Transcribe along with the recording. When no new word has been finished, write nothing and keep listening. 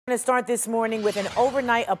Going to start this morning with an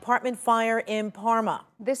overnight apartment fire in Parma.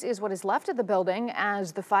 This is what is left of the building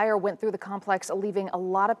as the fire went through the complex, leaving a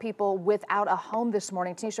lot of people without a home this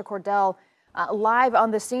morning. Tanisha Cordell live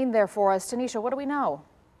on the scene there for us. Tanisha, what do we know?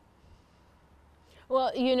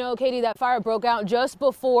 Well, you know, Katie, that fire broke out just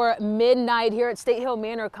before midnight here at State Hill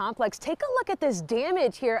Manor Complex. Take a look at this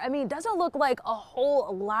damage here. I mean, it doesn't look like a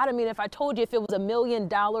whole lot. I mean, if I told you if it was $1 million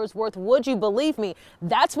worth, would you believe me?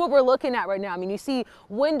 That's what we're looking at right now. I mean, you see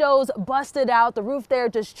windows busted out, the roof there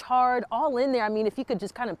just charred, all in there. I mean, if you could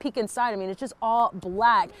just kind of peek inside, I mean, it's just all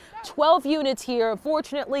black. 12 units here.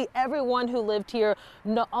 Fortunately, everyone who lived here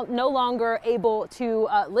no longer able to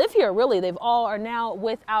live here, really. They've all are now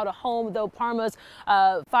without a home, though Parma's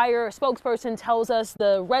fire spokesperson tells us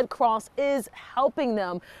the Red Cross is helping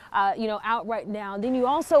them, out right now. Then you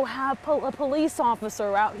also have a police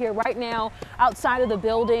officer out here right now outside of the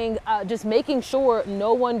building, just making sure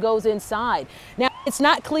no one goes inside. Now, it's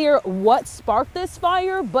not clear what sparked this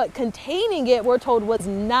fire, but containing it, we're told, was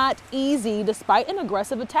not easy despite an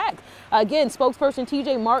aggressive attack. Again, spokesperson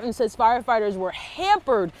TJ Martin says firefighters were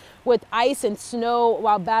hampered with ice and snow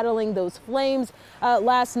while battling those flames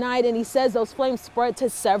last night, and he says those flames spread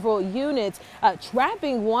to several units,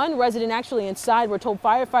 trapping one resident actually inside. We're told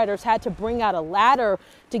firefighters had to bring out a ladder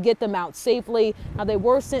to get them out safely. Now, they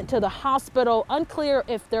were sent to the hospital. Unclear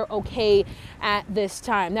if they're okay at this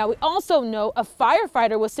time. Now, we also know a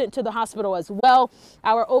firefighter was sent to the hospital as well.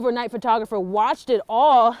 Our overnight photographer watched it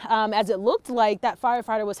all as it looked like that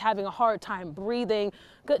firefighter was having a hard time breathing.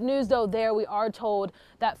 Good news, though, there we are told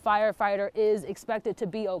that firefighter is expected to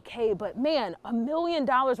be okay. But man, $1 million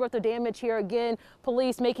worth of damage here. Again,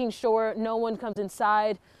 police making sure no one comes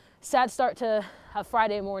inside. Sad start to a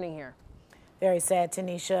Friday morning here. Very sad,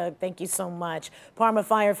 Tanisha. Thank you so much. Parma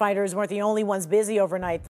firefighters weren't the only ones busy overnight.